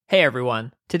Hey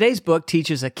everyone, today's book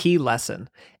teaches a key lesson.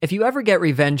 If you ever get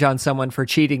revenge on someone for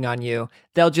cheating on you,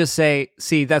 they'll just say,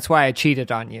 see, that's why I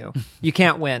cheated on you. You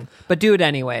can't win, but do it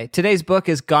anyway. Today's book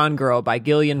is Gone Girl by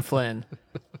Gillian Flynn.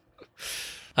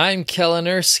 I'm Kellen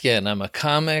Erskine. I'm a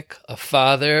comic, a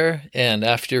father, and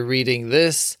after reading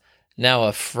this, now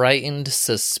a frightened,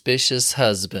 suspicious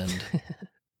husband.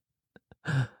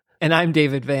 And I'm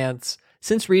David Vance.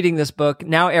 Since reading this book,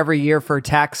 now every year for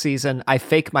tax season, I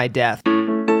fake my death.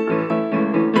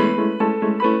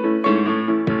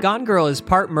 Gone Girl is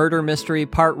part murder mystery,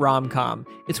 part rom-com.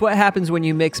 It's what happens when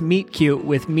you mix meet cute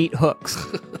with meat hooks.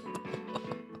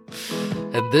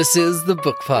 And this is The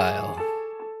Book Pile.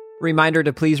 Reminder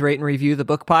to please rate and review The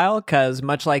Book Pile, because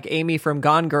much like Amy from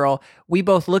Gone Girl, we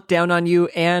both look down on you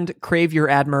and crave your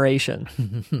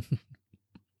admiration.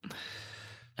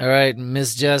 All right,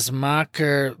 Miss Jess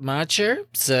Macher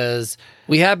says,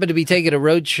 we happen to be taking a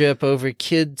road trip over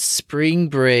kids' spring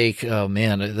break. Oh,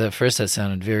 man, at first that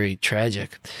sounded very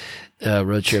tragic.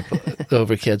 Road trip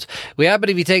over kids. We happen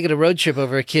to be taking a road trip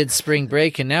over a kid's spring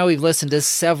break, and now we've listened to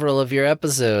several of your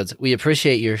episodes. We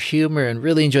appreciate your humor and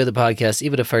really enjoy the podcast,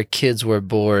 even if our kids were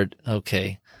bored.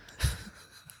 Okay.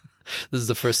 This is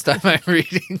the first time I'm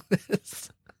reading this.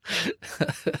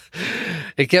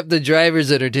 It kept the drivers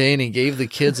entertaining, gave the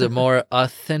kids a more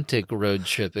authentic road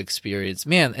trip experience.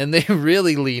 Man, and they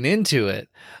really lean into it.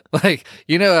 Like,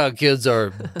 you know how kids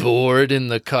are bored in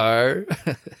the car?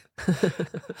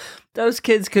 Those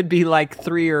kids could be like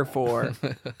 3 or 4.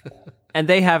 And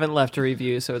they haven't left a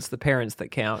review, so it's the parents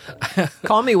that count.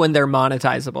 Call me when they're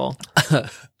monetizable.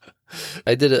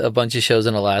 I did a bunch of shows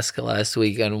in Alaska last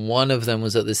week, and one of them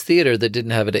was at this theater that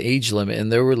didn't have an age limit, and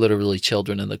there were literally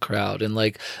children in the crowd. And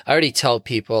like, I already tell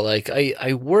people, like,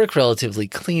 I work relatively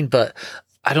clean, but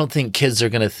I don't think kids are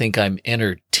going to think I'm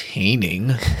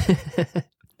entertaining.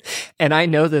 And I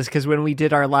know this because when we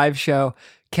did our live show,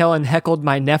 Kellen heckled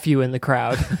my nephew in the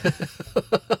crowd.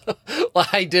 Well,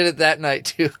 I did it that night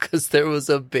too, because there was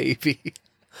a baby.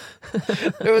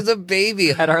 There was a baby.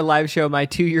 At our live show, my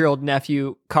 2-year-old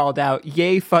nephew called out,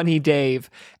 "Yay, funny Dave."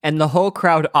 And the whole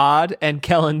crowd awed, and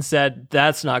Kellen said,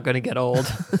 "That's not going to get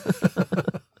old."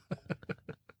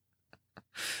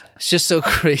 It's just so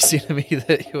crazy to me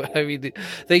that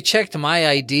they checked my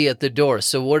ID at the door.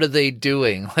 So what are they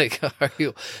doing? Like,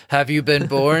 have you been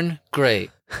born? Great.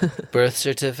 Birth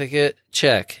certificate?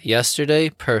 Check. Yesterday?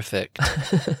 Perfect.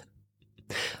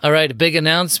 All right, a big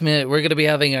announcement. We're going to be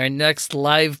having our next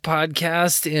live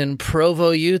podcast in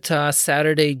Provo, Utah,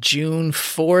 Saturday, June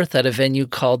 4th at a venue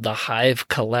called the Hive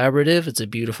Collaborative. It's a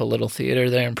beautiful little theater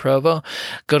there in Provo.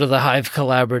 Go to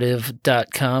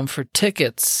thehivecollaborative.com for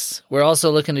tickets. We're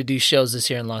also looking to do shows this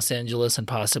year in Los Angeles and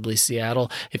possibly Seattle.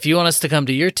 If you want us to come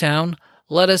to your town,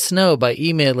 let us know by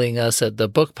emailing us at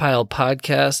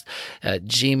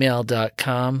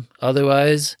thebookpilepodcast@gmail.com.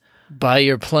 Otherwise, buy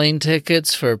your plane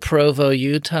tickets for Provo,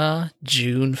 Utah,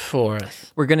 June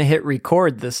 4th. We're going to hit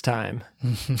record this time.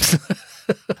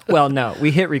 Well, no,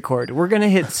 we hit record. We're going to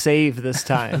hit save this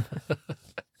time.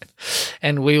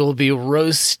 And we will be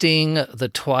roasting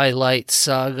the Twilight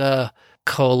Saga: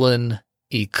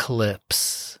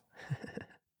 Eclipse.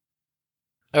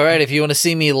 All right, if you want to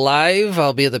see me live,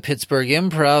 I'll be at the Pittsburgh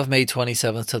Improv May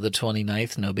 27th to the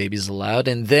 29th, no babies allowed,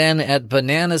 and then at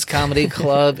Bananas Comedy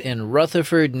Club in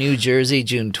Rutherford, New Jersey,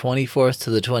 June 24th to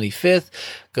the 25th.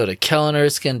 Go to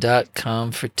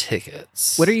kellenerskine.com for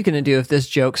tickets. What are you going to do if this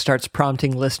joke starts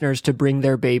prompting listeners to bring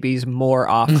their babies more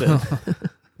often?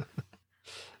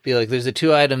 Be like, there's a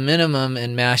 2-item minimum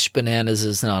and mashed bananas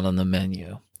is not on the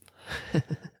menu.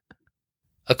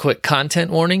 A quick content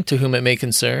warning to whom it may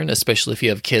concern, especially if you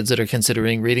have kids that are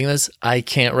considering reading this. I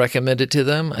can't recommend it to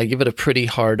them. I give it a pretty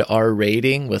hard R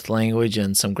rating with language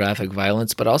and some graphic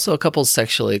violence, but also a couple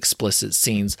sexually explicit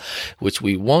scenes, which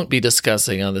we won't be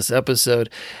discussing on this episode,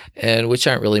 and which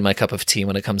aren't really my cup of tea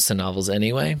when it comes to novels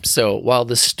anyway. So while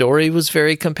the story was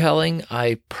very compelling,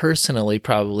 I personally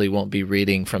probably won't be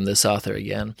reading from this author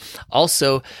again.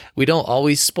 Also, we don't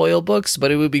always spoil books,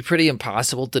 but it would be pretty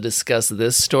impossible to discuss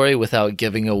this story without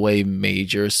giving away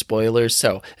major spoilers.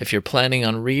 So if you're planning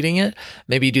on reading it,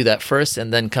 maybe do that first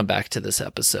and then come back to this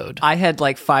episode. I had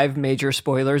like 5 major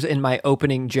spoilers in my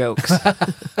opening jokes.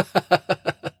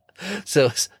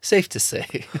 So safe to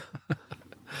say.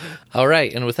 All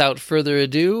right. And without further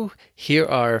ado, here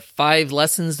are 5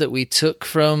 lessons that we took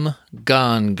from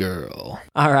Gone Girl.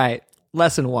 All right.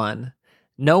 Lesson 1.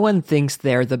 No one thinks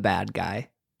they're the bad guy.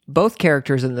 Both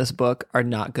characters in this book are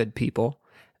not good people.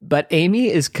 But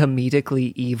Amy is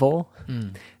comedically evil.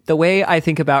 The way I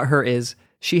think about her is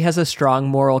she has a strong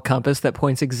moral compass that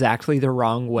points exactly the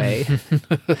wrong way.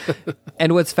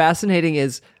 And what's fascinating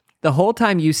is The whole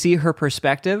time you see her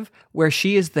perspective where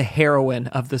she is the heroine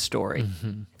of the story.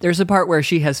 There's a part where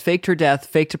she has faked her death,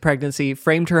 faked a pregnancy,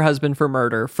 framed her husband for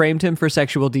murder, framed him for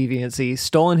sexual deviancy,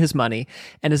 stolen his money,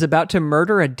 and is about to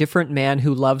murder a different man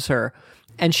who loves her.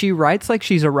 And she writes like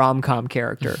she's a rom-com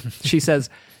character. She says,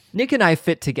 Nick and I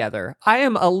fit together. I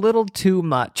am a little too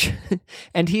much,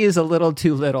 and he is a little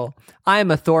too little. I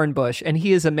am a thorn bush, and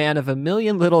he is a man of a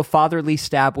million little fatherly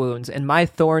stab wounds, and my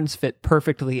thorns fit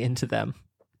perfectly into them.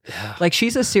 Yeah. Like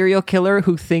she's a serial killer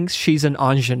who thinks she's an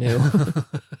ingenue.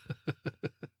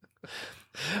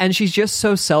 And she's just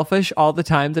so selfish all the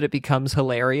time that it becomes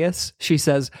hilarious. She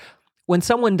says, when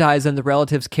someone dies and the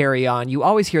relatives carry on, you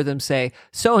always hear them say,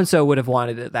 so-and-so would have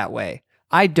wanted it that way.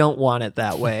 I don't want it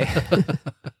that way.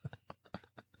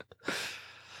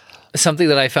 Something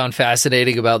that I found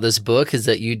fascinating about this book is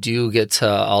that you do get to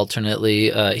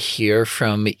alternately hear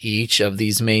from each of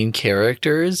these main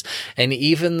characters. And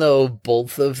even though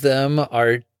both of them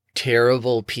are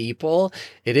terrible people,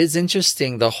 it is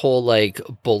interesting the whole like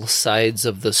both sides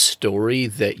of the story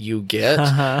that you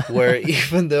get, where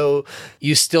even though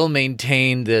you still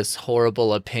maintain this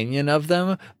horrible opinion of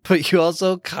them, but you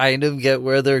also kind of get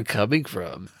where they're coming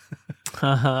from.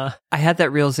 I had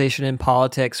that realization in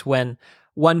politics when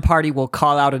one party will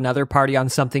call out another party on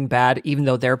something bad, even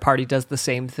though their party does the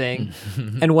same thing.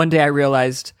 And one day I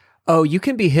realized, oh, you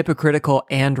can be hypocritical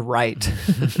and right.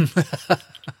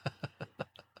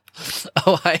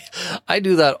 Oh, I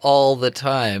do that all the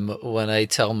time when I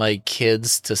tell my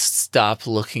kids to stop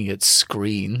looking at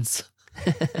screens.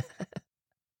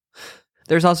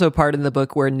 There's also a part in the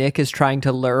book where Nick is trying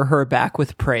to lure her back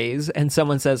with praise, and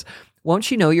someone says, won't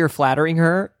she know you're flattering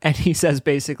her? And he says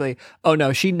basically, oh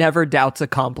no, she never doubts a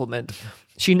compliment.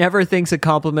 She never thinks a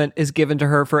compliment is given to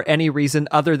her for any reason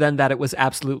other than that it was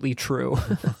absolutely true.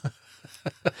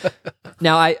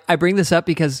 Now, I bring this up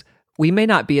because we may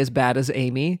not be as bad as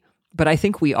Amy, but I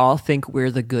think we all think we're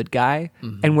the good guy,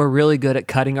 and we're really good at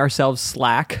cutting ourselves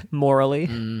slack morally.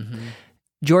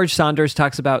 George Saunders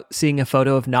talks about seeing a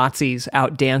photo of Nazis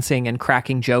out dancing and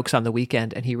cracking jokes on the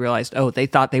weekend, and he realized, oh, they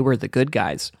thought they were the good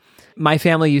guys. My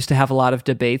family used to have a lot of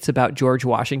debates about George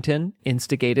Washington,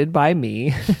 instigated by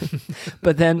me.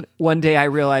 But then one day I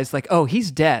realized, like, oh, he's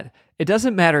dead. It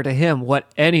doesn't matter to him what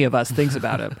any of us thinks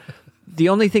about him. The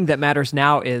only thing that matters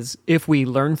now is if we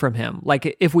learn from him.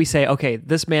 Like if we say, okay,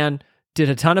 this man did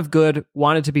a ton of good,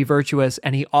 wanted to be virtuous,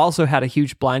 and he also had a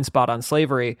huge blind spot on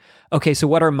slavery. Okay, so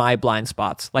what are my blind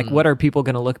spots? Like what are people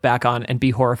going to look back on and be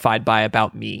horrified by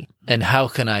about me? And how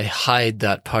can I hide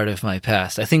that part of my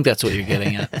past? I think that's what you're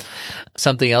getting at.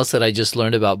 Something else that I just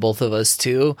learned about both of us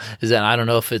too is that I don't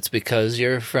know if it's because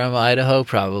you're from Idaho,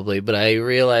 probably, but I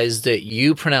realized that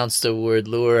you pronounce the word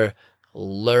lure,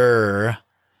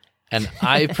 and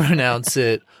I pronounce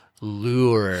it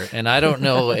lure. And I don't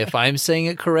know if I'm saying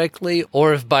it correctly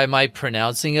or if by my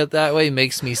pronouncing it that way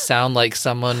makes me sound like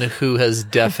someone who has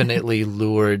definitely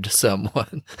lured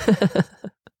someone.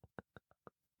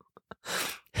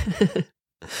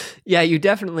 Yeah, you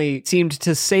definitely seemed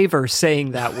to savor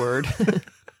saying that word.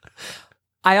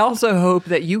 I also hope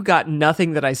that you got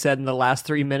nothing that I said in the last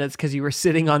 3 minutes because you were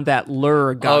sitting on that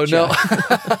lure gotcha.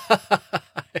 Oh, no.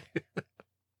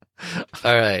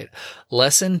 All right.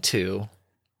 Lesson 2.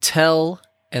 Tell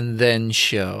and then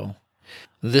show.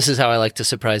 This is how I like to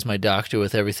surprise my doctor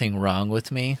with everything wrong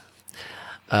with me.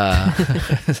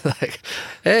 Like,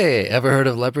 hey, ever heard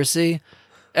of leprosy?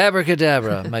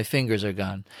 Abracadabra, my fingers are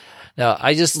gone. Now,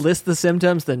 I just list the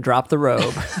symptoms, then drop the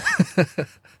robe.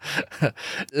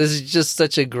 This is just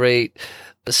such a great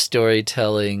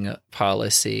storytelling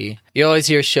policy. You always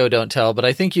hear show, don't tell, but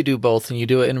I think you do both, and you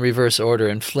do it in reverse order,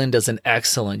 and Flynn does an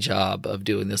excellent job of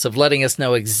doing this, of letting us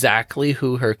know exactly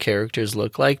who her characters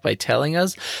look like by telling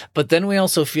us, but then we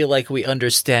also feel like we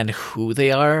understand who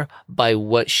they are by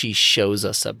what she shows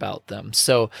us about them.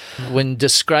 So when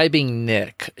describing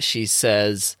Nick, she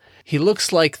says, he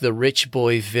looks like the rich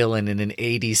boy villain in an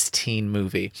 80s teen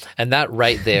movie. And that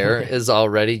right there is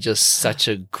already just such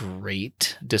a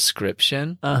great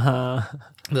description.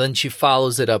 Then she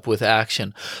follows it up with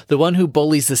action. The one who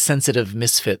bullies the sensitive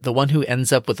misfit, the one who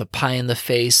ends up with a pie in the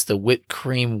face, the whipped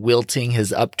cream wilting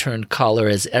his upturned collar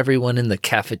as everyone in the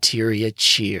cafeteria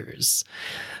cheers.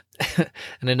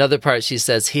 In another part, she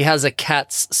says, he has a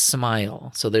cat's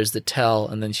smile. So there's the tell.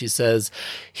 And then she says,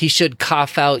 he should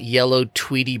cough out yellow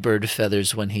Tweety bird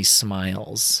feathers when he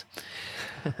smiles.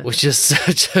 Which is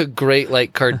such a great,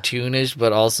 like, cartoonish,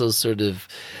 but also sort of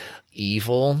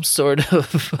evil sort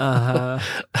of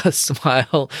a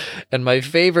smile. And my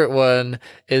favorite one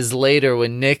is later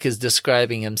when Nick is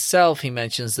describing himself, he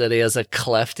mentions that he has a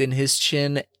cleft in his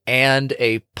chin and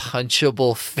a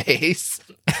punchable face.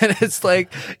 And it's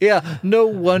like, yeah, no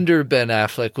wonder Ben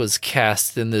Affleck was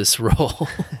cast in this role.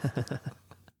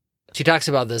 She talks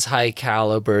about this high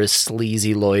caliber,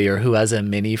 sleazy lawyer who has a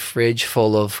mini fridge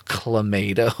full of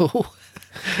clamato.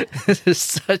 It is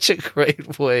such a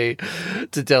great way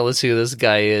to tell us who this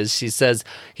guy is. She says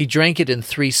he drank it in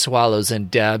 3 swallows and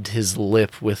dabbed his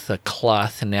lip with a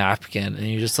cloth napkin. And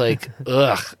you're just like,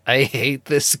 ugh, I hate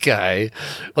this guy.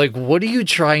 Like, what are you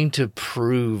trying to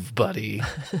prove, buddy?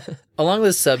 Along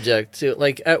this subject, too,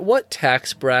 like, at what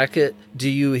tax bracket do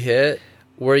you hit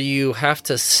where you have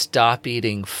to stop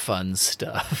eating fun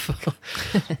stuff?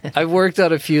 I've worked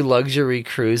on a few luxury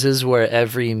cruises where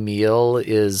every meal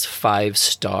is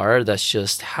 5-star. That's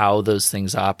just how those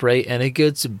things operate. And it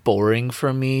gets boring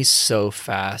for me so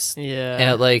fast. Yeah.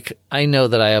 And like, I know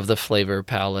that I have the flavor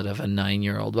palette of a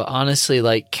 9-year-old, but honestly,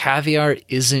 like, caviar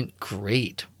isn't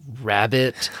great.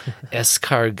 Rabbit,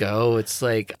 escargot. It's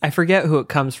like, I forget who it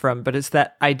comes from, but it's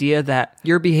that idea that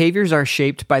your behaviors are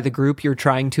shaped by the group you're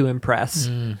trying to impress.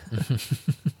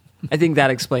 I think that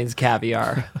explains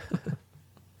caviar.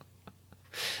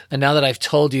 And now that I've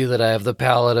told you that I have the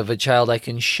palate of a child, I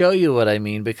can show you what I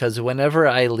mean, because whenever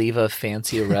I leave a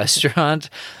fancy restaurant,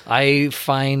 I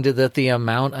find that the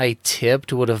amount I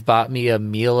tipped would have bought me a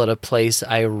meal at a place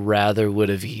I rather would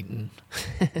have eaten.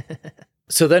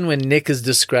 So then when Nick is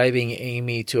describing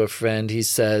Amy to a friend, he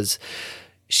says,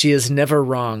 she is never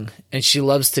wrong, and she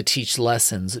loves to teach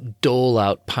lessons, dole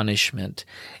out punishment.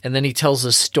 And then he tells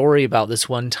a story about this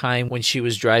one time when she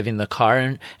was driving the car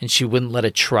and she wouldn't let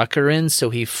a trucker in,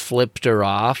 so he flipped her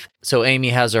off. So Amy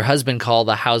has her husband call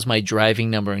the "How's my driving"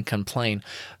 number and complain.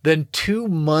 Then 2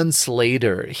 months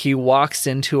later, he walks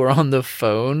into her on the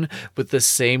phone with the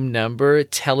same number,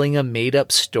 telling a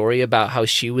made-up story about how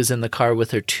she was in the car with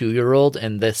her 2-year-old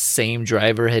and the same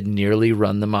driver had nearly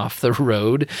run them off the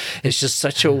road. It's just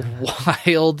such a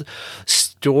wild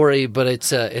story, but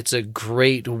it's a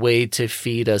great way to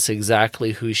feed us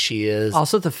exactly who she is.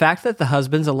 Also, the fact that the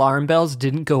husband's alarm bells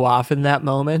didn't go off in that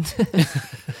moment.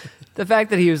 The fact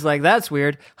that he was like, that's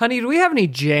weird. Honey, do we have any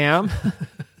jam?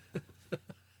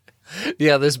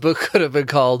 Yeah, this book could have been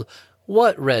called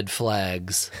What Red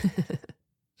Flags?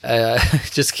 I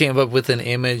just came up with an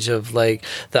image of like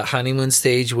the honeymoon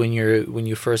stage when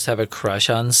you first have a crush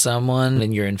on someone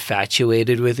and you're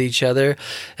infatuated with each other.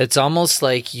 It's almost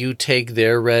like you take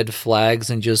their red flags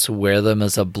and just wear them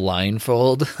as a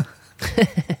blindfold.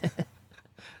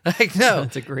 Like, no.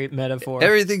 That's a great metaphor.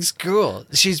 Everything's cool.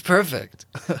 She's perfect.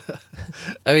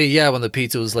 I mean, yeah, when the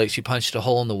pizza was late, she punched a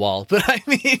hole in the wall. But I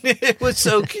mean, it was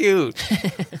so cute.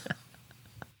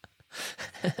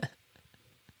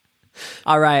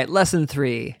 All right, lesson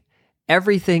 3.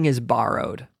 Everything is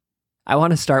borrowed. I want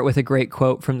to start with a great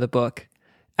quote from the book.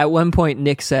 At one point,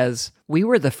 Nick says, "We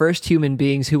were the first human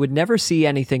beings who would never see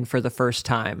anything for the first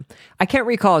time. I can't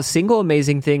recall a single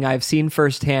amazing thing I've seen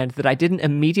firsthand that I didn't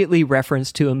immediately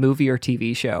reference to a movie or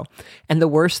TV show. And the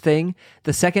worst thing,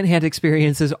 the secondhand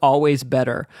experience is always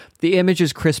better. The image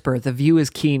is crisper, the view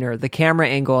is keener, the camera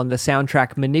angle and the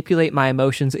soundtrack manipulate my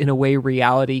emotions in a way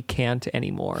reality can't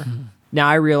anymore." Now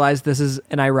I realize this is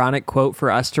an ironic quote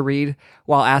for us to read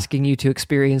while asking you to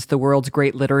experience the world's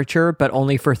great literature, but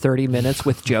only for 30 minutes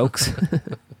with jokes.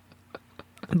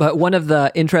 But one of the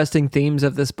interesting themes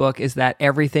of this book is that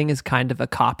everything is kind of a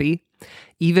copy.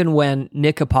 Even when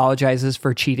Nick apologizes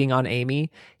for cheating on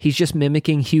Amy, he's just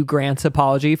mimicking Hugh Grant's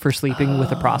apology for sleeping with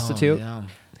a prostitute, yeah.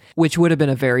 Which would have been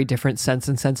a very different Sense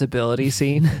and Sensibility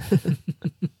scene.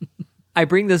 I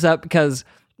bring this up because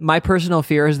my personal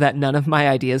fear is that none of my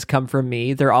ideas come from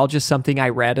me. They're all just something I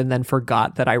read and then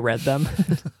forgot that I read them.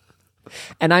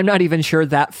 And I'm not even sure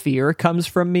that fear comes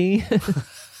from me.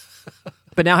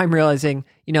 But now I'm realizing,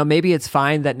 maybe it's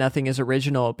fine that nothing is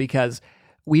original because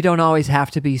we don't always have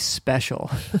to be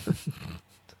special.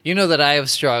 You know that I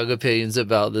have strong opinions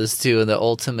about this too, and that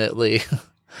ultimately,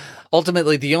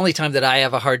 the only time that I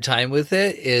have a hard time with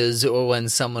it is when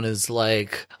someone is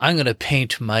like, "I'm going to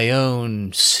paint my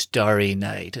own Starry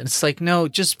Night." And it's like, no,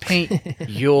 just paint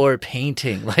your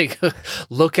painting. Like,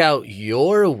 look out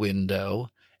your window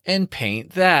and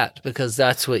paint that, because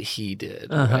that's what he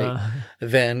did, right?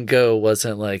 Van Gogh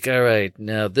wasn't like, "All right,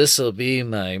 now this will be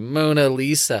my Mona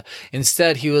Lisa."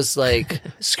 Instead, he was like,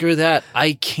 "Screw that.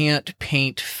 I can't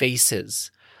paint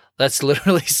faces." That's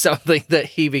literally something that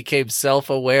he became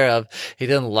self-aware of. He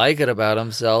didn't like it about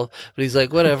himself, but he's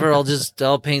like, whatever,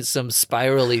 I'll paint some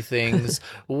spirally things.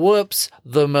 Whoops,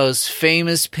 the most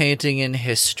famous painting in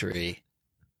history.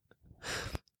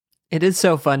 It is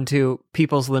so fun too,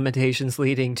 people's limitations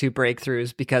leading to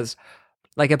breakthroughs, because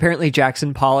Like, apparently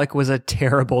Jackson Pollock was a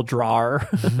terrible drawer.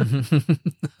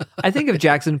 I think of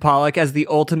Jackson Pollock as the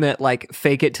ultimate, like,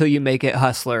 fake it till you make it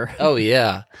hustler. Oh,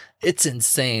 yeah. It's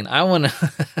insane. I want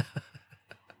to...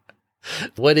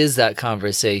 What is that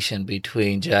conversation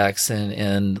between Jackson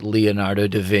and Leonardo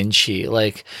da Vinci?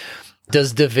 Like,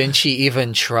 does da Vinci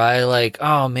even try, like,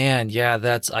 oh, man,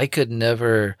 yeah, I could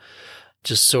never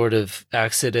just sort of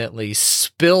accidentally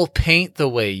spill paint the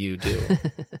way you do.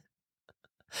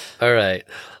 All right.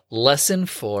 Lesson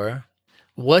 4.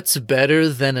 What's better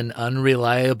than an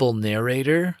unreliable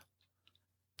narrator?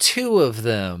 2 of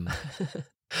them.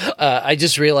 I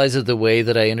just realized that the way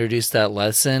that I introduced that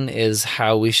lesson is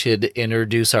how we should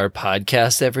introduce our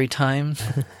podcast every time.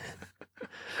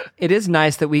 It is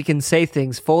nice that we can say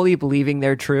things fully believing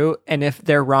they're true, and if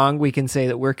they're wrong, we can say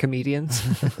that we're comedians.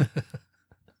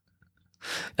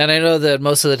 And I know that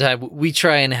most of the time we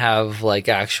try and have like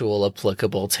actual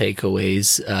applicable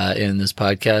takeaways in this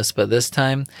podcast, but this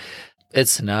time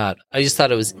it's not. I just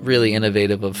thought it was really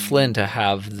innovative of Flynn to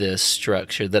have this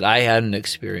structure that I hadn't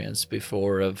experienced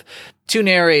before of 2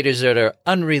 narrators that are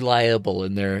unreliable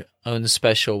in their own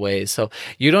special ways. So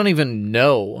you don't even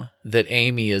know that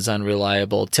Amy is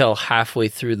unreliable till halfway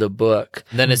through the book.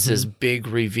 Then it's this big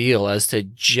reveal as to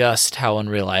just how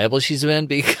unreliable she's been,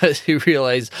 because you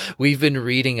realize we've been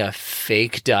reading a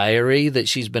fake diary that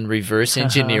she's been reverse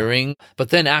engineering. But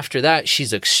then after that,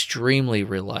 she's extremely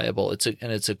reliable.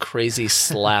 It's a crazy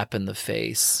slap in the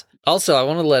face. Also, I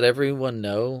want to let everyone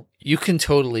know you can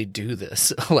totally do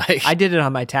this. Like, I did it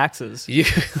on my taxes.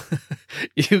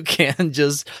 You can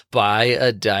just buy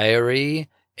a diary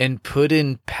and put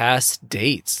in past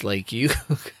dates. Like, you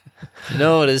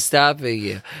no one is stopping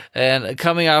you. And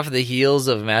coming off the heels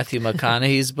of Matthew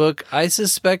McConaughey's book, I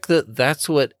suspect that that's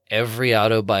what every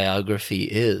autobiography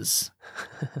is.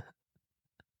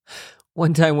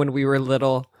 One time when we were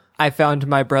little, I found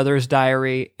my brother's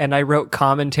diary and I wrote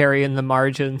commentary in the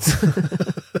margins.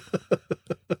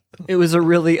 It was a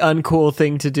really uncool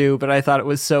thing to do, but I thought it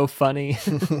was so funny.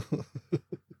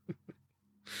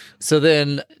 So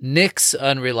then Nick's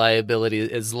unreliability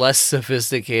is less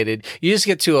sophisticated. You just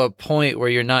get to a point where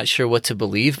you're not sure what to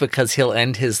believe because he'll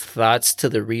end his thoughts to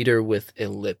the reader with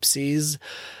ellipses.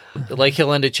 Like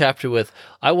he'll end a chapter with,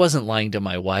 I wasn't lying to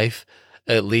my wife,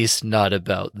 at least not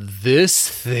about this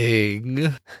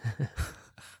thing.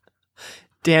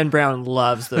 Dan Brown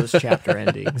loves those chapter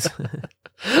endings.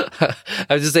 I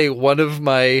have to say, one of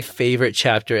my favorite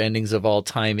chapter endings of all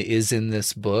time is in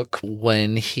this book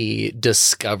when he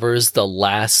discovers the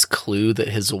last clue that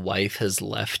his wife has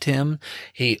left him.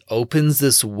 He opens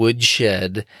this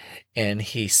woodshed and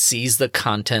he sees the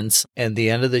contents, and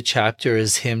the end of the chapter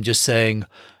is him just saying,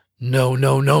 no,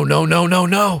 no, no, no, no, no,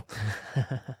 no.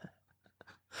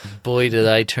 Boy, did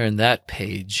I turn that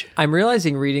page. I'm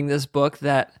realizing reading this book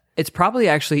that it's probably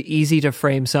actually easy to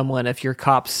frame someone if your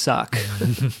cops suck.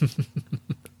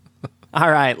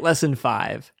 All right, lesson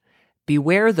 5.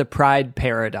 Beware the pride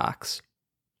paradox.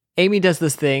 Amy does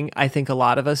this thing I think a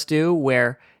lot of us do,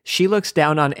 where she looks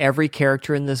down on every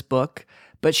character in this book,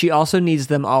 but she also needs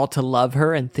them all to love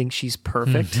her and think she's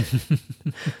perfect.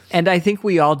 And I think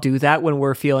we all do that when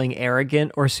we're feeling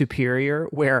arrogant or superior,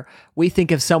 where we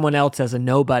think of someone else as a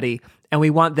nobody and we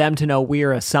want them to know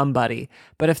we're a somebody.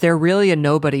 But if they're really a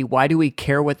nobody, why do we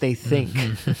care what they think?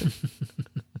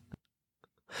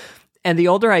 And the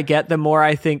older I get, the more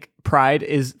I think pride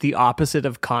is the opposite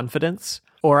of confidence,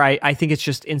 or I think it's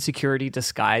just insecurity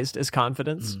disguised as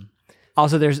confidence.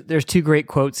 Also, there's 2 great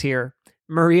quotes here.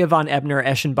 Maria von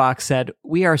Ebner-Eschenbach said,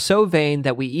 "We are so vain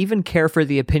that we even care for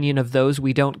the opinion of those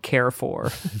we don't care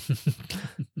for."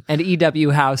 And E.W.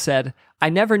 Howe said, "I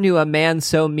never knew a man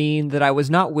so mean that I was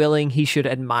not willing he should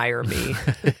admire me."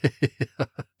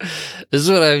 This is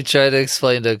what I'm trying to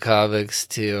explain to comics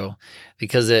too,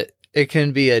 because it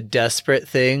can be a desperate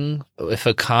thing if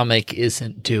a comic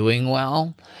isn't doing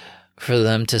well for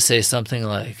them to say something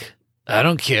like, I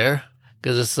don't care.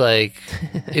 Because it's like,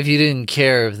 if you didn't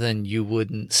care, then you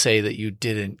wouldn't say that you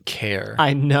didn't care.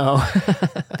 I know.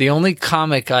 The only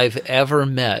comic I've ever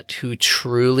met who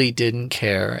truly didn't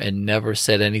care and never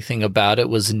said anything about it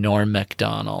was Norm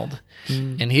Macdonald.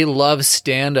 And he loves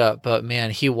stand-up, but man,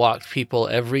 he walked people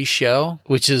every show,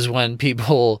 which is when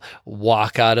people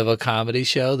walk out of a comedy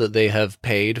show that they have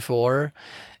paid for.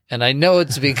 And I know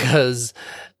it's because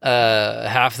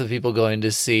half the people going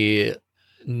to see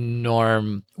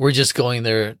Norm were just going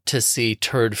there to see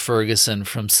Turd Ferguson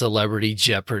from Celebrity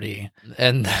Jeopardy.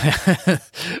 And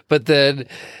but then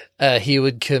he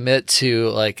would commit to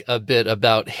like a bit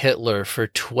about Hitler for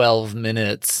 12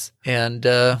 minutes, and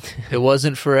it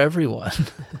wasn't for everyone.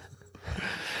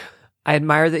 I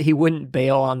admire that he wouldn't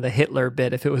bail on the Hitler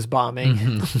bit if it was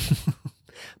bombing.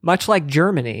 Much like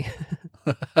Germany.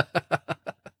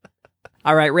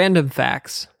 All right, random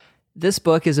facts. This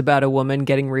book is about a woman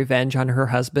getting revenge on her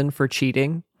husband for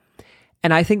cheating.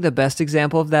 And I think the best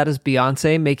example of that is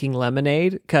Beyonce making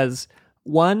Lemonade, because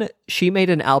one, she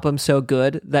made an album so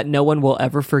good that no one will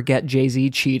ever forget Jay-Z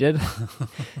cheated.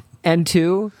 And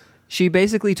two, she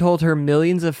basically told her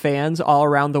millions of fans all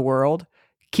around the world,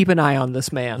 keep an eye on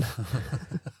this man.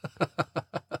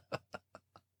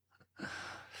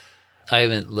 I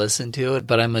haven't listened to it,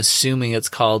 but I'm assuming it's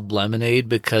called Lemonade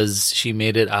because she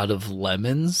made it out of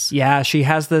lemons. Yeah, she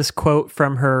has this quote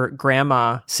from her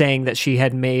grandma saying that she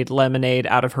had made lemonade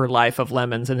out of her life of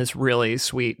lemons, and it's really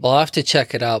sweet. Well, I'll have to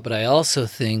check it out, but I also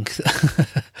think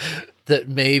that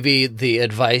maybe the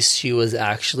advice she was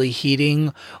actually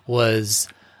heeding was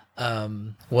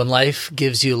when life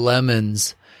gives you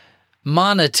lemons,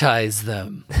 monetize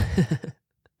them.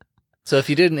 So if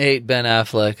you didn't hate Ben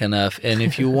Affleck enough, and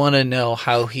if you want to know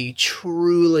how he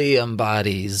truly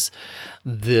embodies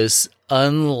this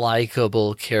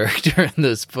unlikable character in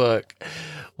this book,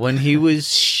 when he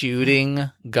was shooting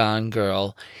Gone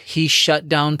Girl, he shut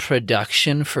down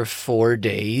production for 4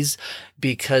 days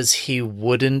because he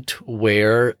wouldn't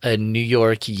wear a New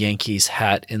York Yankees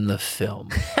hat in the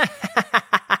film.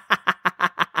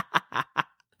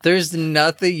 There's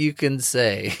nothing you can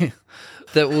say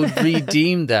that would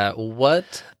redeem that.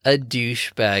 What a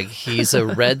douchebag. He's a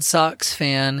Red Sox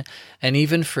fan, and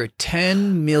even for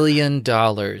 $10 million.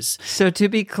 So to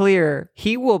be clear,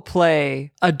 he will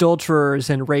play adulterers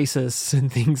and racists and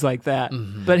things like that.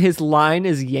 Mm-hmm. But his line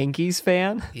is Yankees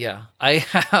fan? Yeah. I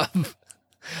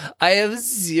have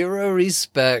zero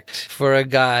respect for a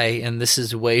guy, and this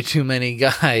is way too many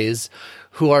guys,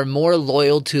 who are more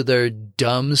loyal to their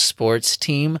dumb sports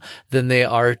team than they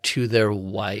are to their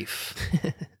wife.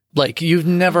 Like, you've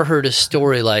never heard a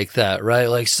story like that, right?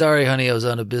 Like, sorry, honey, I was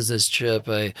on a business trip.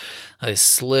 I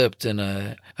slipped and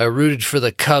I rooted for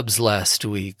the Cubs last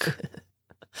week.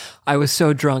 I was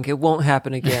so drunk. It won't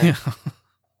happen again.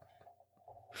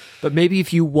 But maybe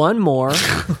if you won more.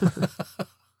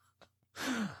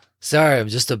 Sorry, I'm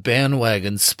just a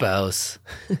bandwagon spouse.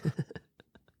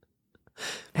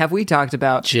 Have we talked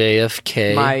about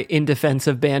JFK? My in defense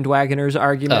of bandwagoners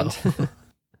argument?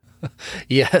 Oh.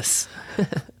 Yes.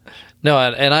 No,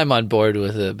 and I'm on board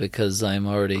with it because I'm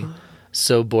already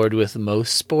so bored with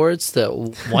most sports that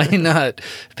why not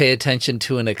pay attention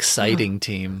to an exciting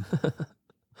team?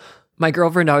 My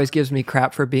girlfriend always gives me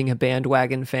crap for being a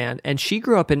bandwagon fan, and she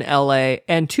grew up in LA,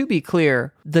 and to be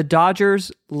clear, the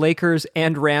Dodgers, Lakers,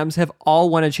 and Rams have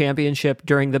all won a championship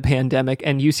during the pandemic,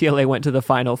 and UCLA went to the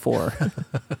Final Four.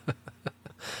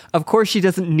 Of course, she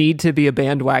doesn't need to be a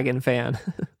bandwagon fan.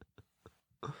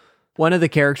 One of the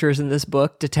characters in this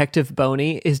book, Detective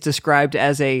Boney, is described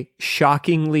as a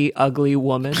shockingly ugly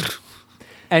woman.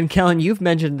 And Kellen, you've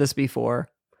mentioned this before.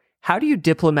 How do you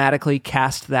diplomatically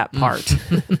cast that part?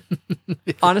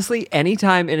 Honestly,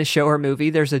 anytime in a show or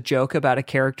movie there's a joke about a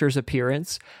character's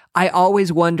appearance, I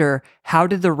always wonder, how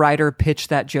did the writer pitch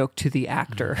that joke to the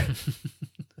actor?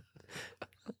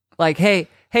 Like, hey,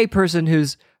 person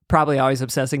who's probably always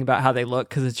obsessing about how they look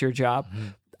because it's your job.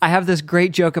 I have this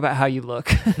great joke about how you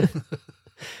look.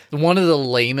 One of the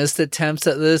lamest attempts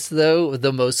at this, though,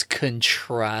 the most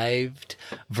contrived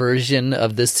version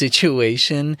of this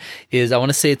situation is, I want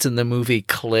to say it's in the movie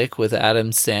Click with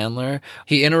Adam Sandler.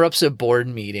 He interrupts a board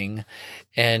meeting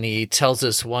and he tells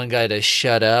this one guy to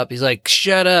shut up. He's like,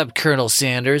 "Shut up, Colonel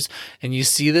Sanders." And you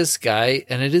see this guy,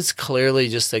 and it is clearly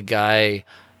just a guy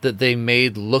that they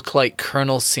made look like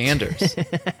Colonel Sanders.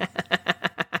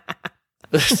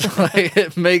 Like,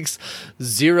 it makes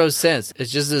zero sense.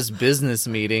 It's just this business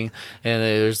meeting, and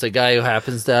there's a guy who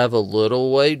happens to have a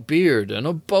little white beard and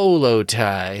a bolo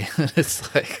tie.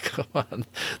 It's like, come on,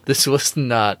 this was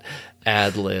not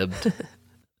ad-libbed.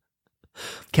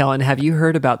 Kellen, have you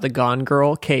heard about the Gone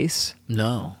Girl case?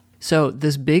 No. So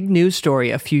this big news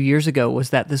story a few years ago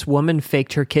was that this woman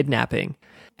faked her kidnapping,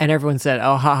 and everyone said,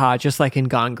 oh, haha, just like in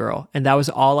Gone Girl. And that was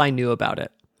all I knew about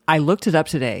it. I looked it up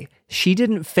today. She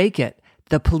didn't fake it.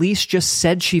 The police just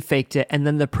said she faked it, and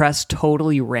then the press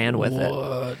totally ran with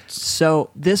it. So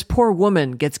this poor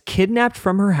woman gets kidnapped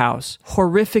from her house.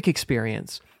 Horrific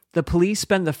experience. The police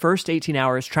spend the first 18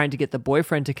 hours trying to get the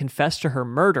boyfriend to confess to her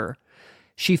murder.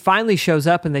 She finally shows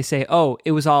up, and they say, oh,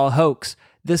 it was all a hoax.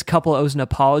 This couple owes an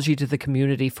apology to the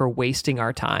community for wasting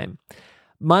our time.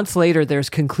 Months later, there's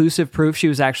conclusive proof she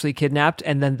was actually kidnapped,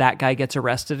 and then that guy gets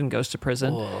arrested and goes to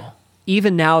prison. Whoa.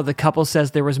 Even now, the couple says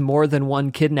there was more than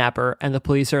one kidnapper, and the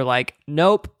police are like,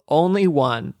 nope, only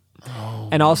one. Oh,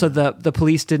 And also the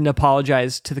police didn't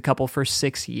apologize to the couple for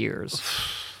 6 years.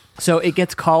 So it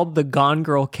gets called the Gone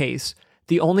Girl case.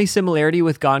 The only similarity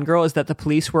with Gone Girl is that the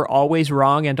police were always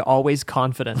wrong and always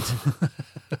confident.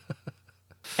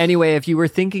 Anyway, if you were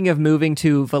thinking of moving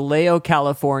to Vallejo,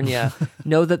 California,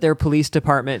 know that their police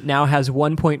department now has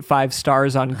 1.5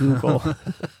 stars on Google.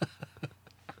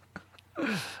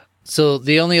 So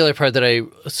the only other part that I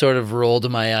sort of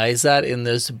rolled my eyes at in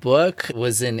this book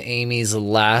was in Amy's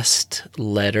last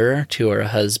letter to her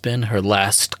husband, her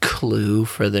last clue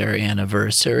for their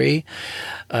anniversary,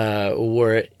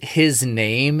 where his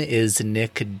name is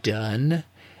Nick Dunn,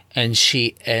 and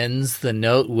she ends the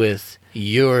note with,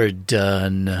 "You're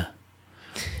done."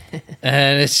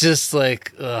 And it's just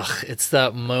like, ugh, it's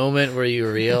that moment where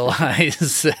you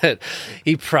realize that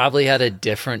he probably had a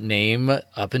different name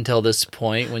up until this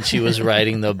point when she was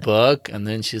writing the book. And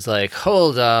then she's like,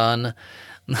 hold on,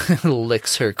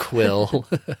 licks her quill.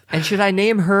 And should I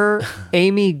name her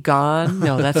Amy Gone?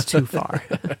 No, that's too far.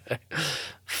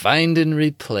 Find and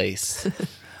replace.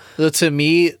 So to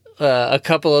me, a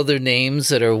couple other names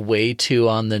that are way too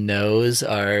on the nose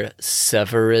are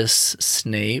Severus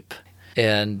Snape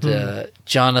and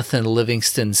Jonathan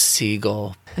Livingston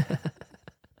Seagull.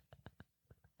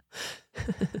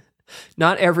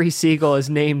 Not every seagull is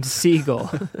named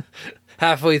Seagull.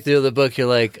 Halfway through the book, you're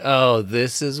like, oh,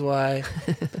 this is why?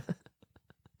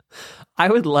 I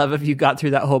would love if you got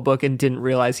through that whole book and didn't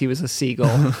realize he was a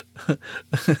seagull.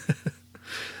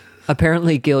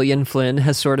 Apparently, Gillian Flynn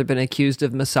has sort of been accused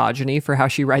of misogyny for how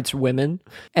she writes women.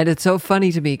 And it's so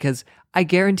funny to me because I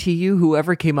guarantee you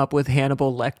whoever came up with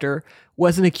Hannibal Lecter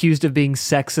wasn't accused of being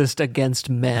sexist against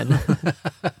men.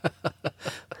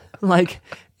 Like,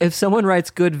 if someone writes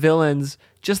good villains,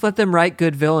 just let them write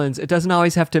good villains. It doesn't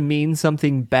always have to mean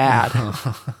something bad.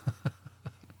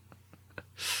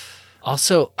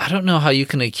 Also, I don't know how you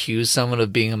can accuse someone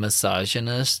of being a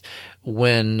misogynist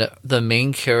when the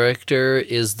main character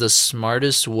is the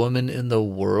smartest woman in the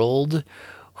world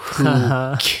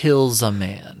who kills a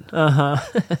man.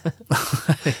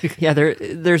 Yeah,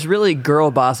 there's really girl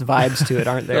boss vibes to it,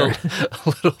 aren't there? A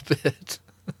little bit.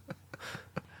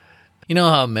 You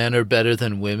know how men are better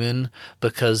than women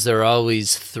because they're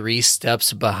always 3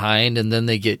 steps behind and then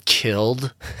they get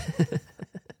killed?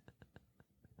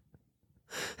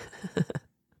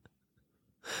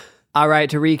 All right,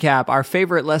 to recap, our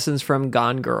favorite lessons from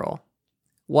Gone Girl.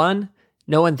 1,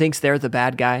 no one thinks they're the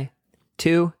bad guy.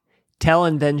 2, tell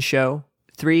and then show.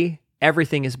 3,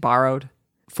 everything is borrowed.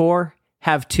 4,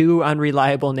 have 2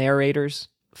 unreliable narrators.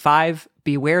 5,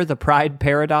 beware the pride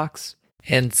paradox.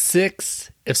 And 6,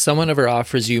 if someone ever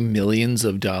offers you millions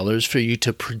of dollars for you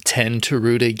to pretend to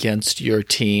root against your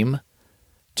team,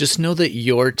 just know that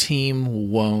your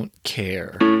team won't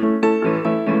care.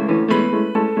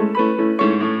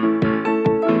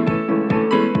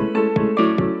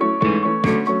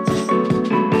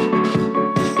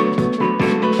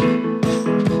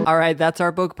 All right, that's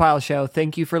our book pile show.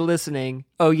 Thank you for listening.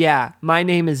 Oh yeah, my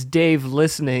name is Dave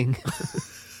Listening.